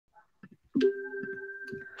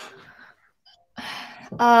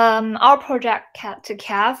Our project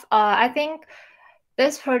CAD2CAV, I think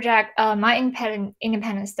this project, my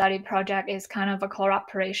independent study project, is kind of a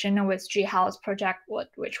cooperation with G-House project,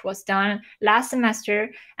 which was done last semester.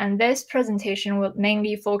 And this presentation will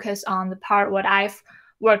mainly focus on the part what I've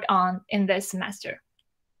worked on in this semester.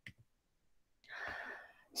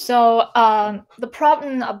 So the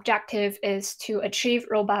problem objective is to achieve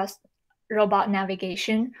robot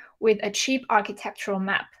navigation with a cheap architectural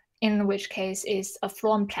map, in which case is a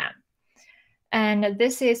floor plan. And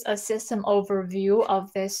this is a system overview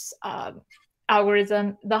of this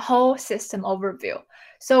algorithm, the whole system overview.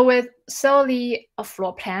 So with solely a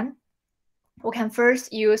floor plan, we can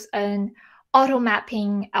first use an auto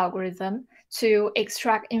mapping algorithm to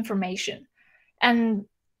extract information. And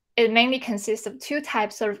it mainly consists of two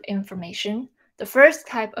types of information. The first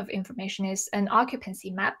type of information is an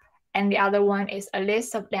occupancy map, and the other one is a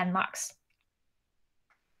list of landmarks.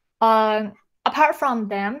 Apart from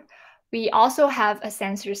them, we also have a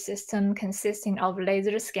sensor system consisting of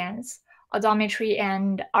laser scans, odometry,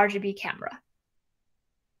 and RGB camera.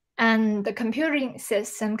 And the computing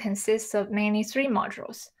system consists of mainly three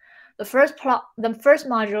modules. The first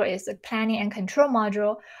module is the planning and control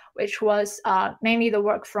module, which was mainly the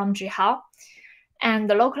work from Jihao. And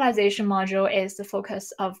the localization module is the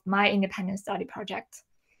focus of my independent study project.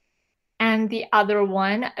 And the other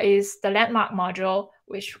one is the landmark module,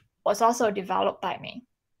 which was also developed by me.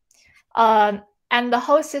 And the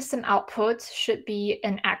whole system output should be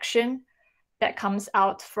an action that comes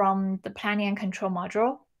out from the planning and control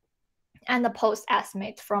module and the post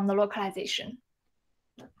estimate from the localization.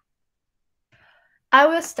 I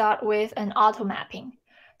will start with an auto mapping.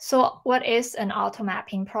 So what is an auto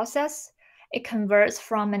mapping process? It converts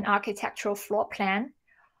from an architectural floor plan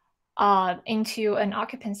into an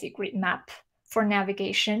occupancy grid map for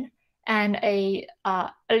navigation and a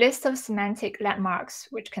list of semantic landmarks,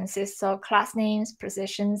 which consists of class names,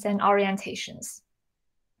 positions, and orientations.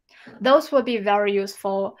 Those will be very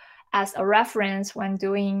useful as a reference when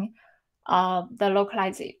doing the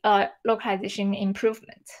localization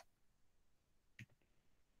improvement.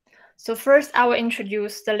 So first, I will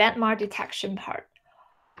introduce the landmark detection part.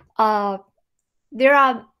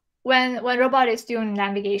 When robot is doing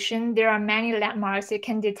navigation, there are many landmarks it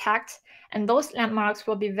can detect, and those landmarks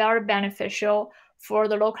will be very beneficial for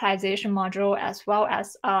the localization module as well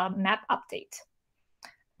as map update.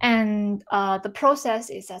 And the process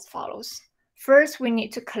is as follows. First, we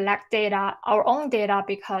need to collect data, our own data,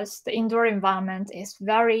 because the indoor environment is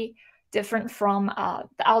very different from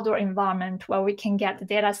the outdoor environment where we can get the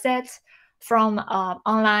data sets from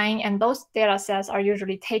online, and those data sets are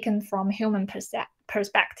usually taken from human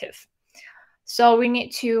perspective. So we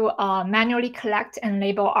need to manually collect and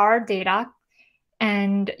label our data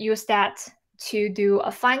and use that to do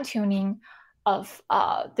a fine-tuning of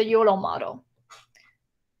the YOLO model.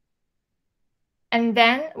 And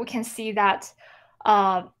then we can see that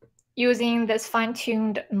using this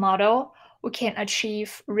fine-tuned model, we can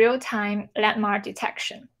achieve real-time landmark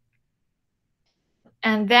detection.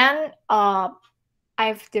 And then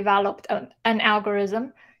I've developed an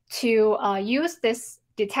algorithm to use this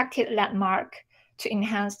detected landmark to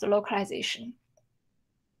enhance the localization.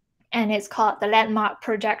 And it's called the landmark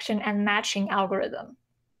projection and matching algorithm.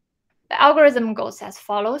 The algorithm goes as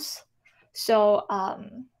follows. So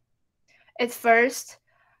it's first,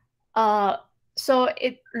 so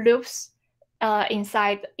it loops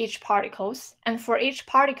inside each particles. And for each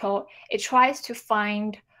particle, it tries to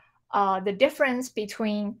find the difference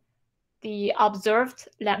between the observed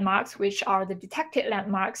landmarks, which are the detected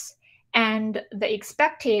landmarks, and the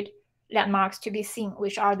expected landmarks to be seen,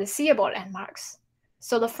 which are the seeable landmarks.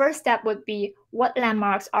 So the first step would be what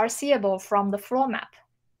landmarks are seeable from the floor map.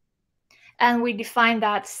 And we define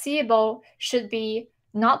that seeable should be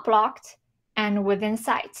not blocked and within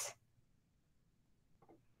sight.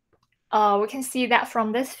 We can see that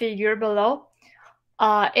from this figure below.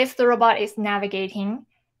 If the robot is navigating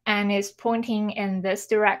and is pointing in this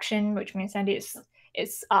direction, which means that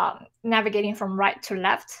it's navigating from right to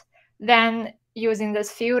left, then using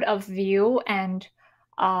this field of view and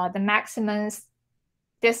the maximum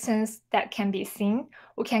distance that can be seen,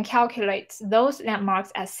 we can calculate those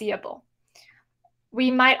landmarks as seeable.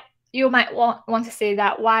 You might want to say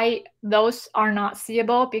that why those are not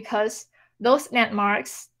seeable, because those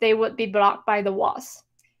landmarks, they would be blocked by the walls.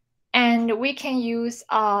 And we can use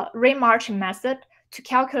a ray marching method to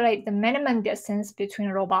calculate the minimum distance between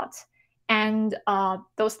robots and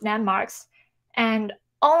those landmarks. And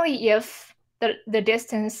only if the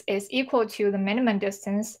distance is equal to the minimum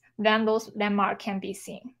distance, then those landmarks can be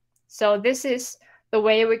seen. So this is the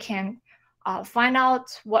way we can find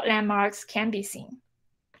out what landmarks can be seen.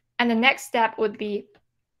 And the next step would be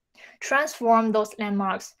transform those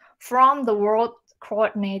landmarks from the world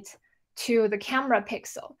coordinate to the camera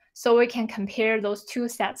pixel, so we can compare those two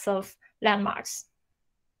sets of landmarks.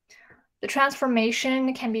 The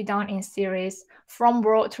transformation can be done in series from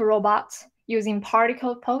world to robot using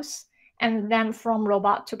particle pulse, and then from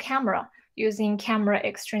robot to camera using camera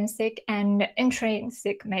extrinsic and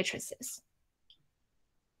intrinsic matrices.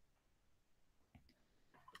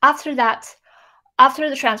 After that, after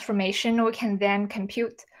the transformation, we can then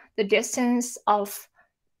compute the distance of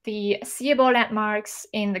the seeable landmarks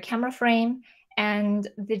in the camera frame and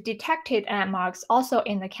the detected landmarks also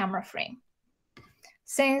in the camera frame.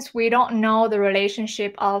 Since we don't know the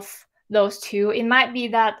relationship of those two, it might be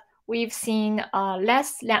that we've seen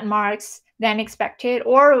less landmarks than expected,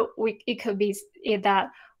 or it could be that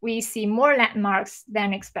we see more landmarks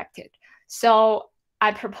than expected. So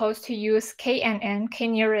I propose to use KNN,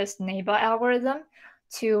 K-nearest neighbor algorithm,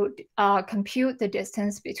 to compute the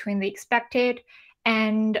distance between the expected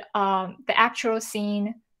and the actual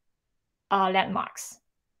seen landmarks.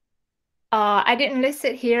 I didn't list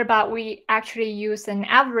it here, but we actually use an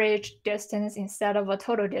average distance instead of a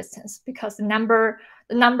total distance because the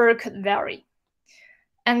number could vary.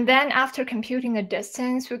 And then after computing the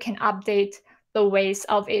distance, we can update the weights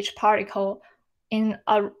of each particle in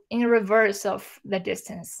reverse of the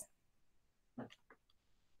distance.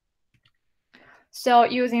 So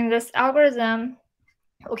using this algorithm,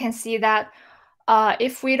 we can see that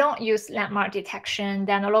if we don't use landmark detection,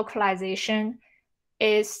 then the localization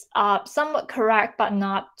is somewhat correct, but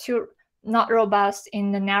not robust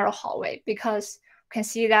in the narrow hallway, because you can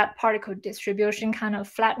see that particle distribution kind of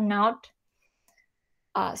flatten out.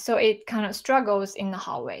 So it kind of struggles in the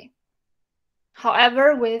hallway.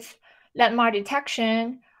 However, with landmark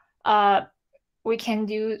detection, we can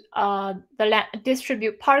do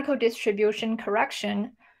the particle distribution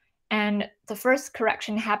correction, and the first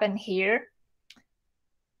correction happened here.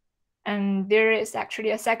 And there is actually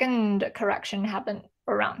a second correction happened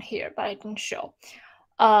around here, but I didn't show.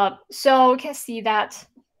 So we can see that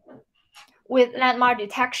with landmark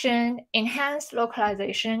detection, enhanced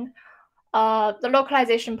localization, the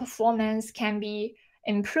localization performance can be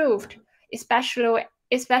improved,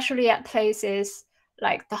 especially at places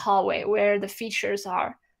like the hallway where the features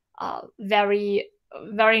are very,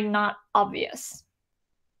 very not obvious.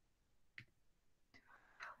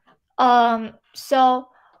 So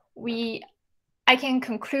I can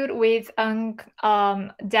conclude with a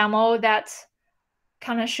demo that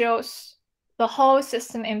kind of shows the whole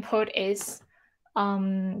system input is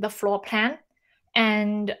the floor plan,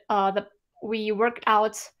 and we worked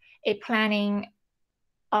out a planned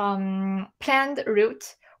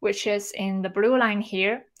route, which is in the blue line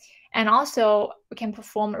here, and also we can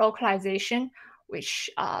perform localization, which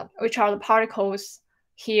are the particles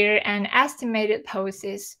here, and estimated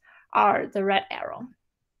poses are the red arrow.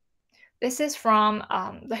 This is from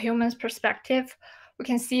the human's perspective. We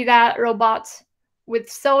can see that robots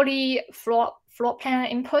with solely floor plan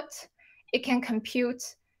input, it can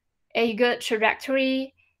compute a good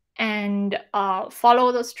trajectory and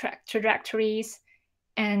follow those trajectories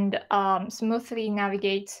and smoothly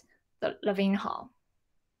navigate the Levine Hall.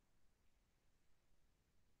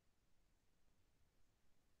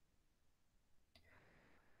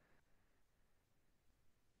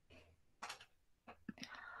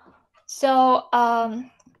 So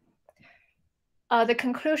the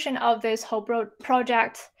conclusion of this whole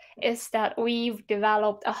project is that we've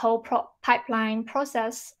developed a whole pipeline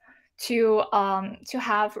process to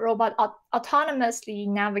have robot autonomously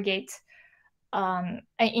navigate an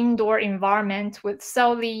indoor environment with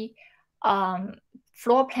solely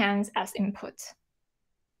floor plans as input.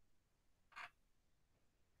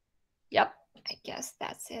 Yep, I guess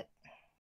that's it.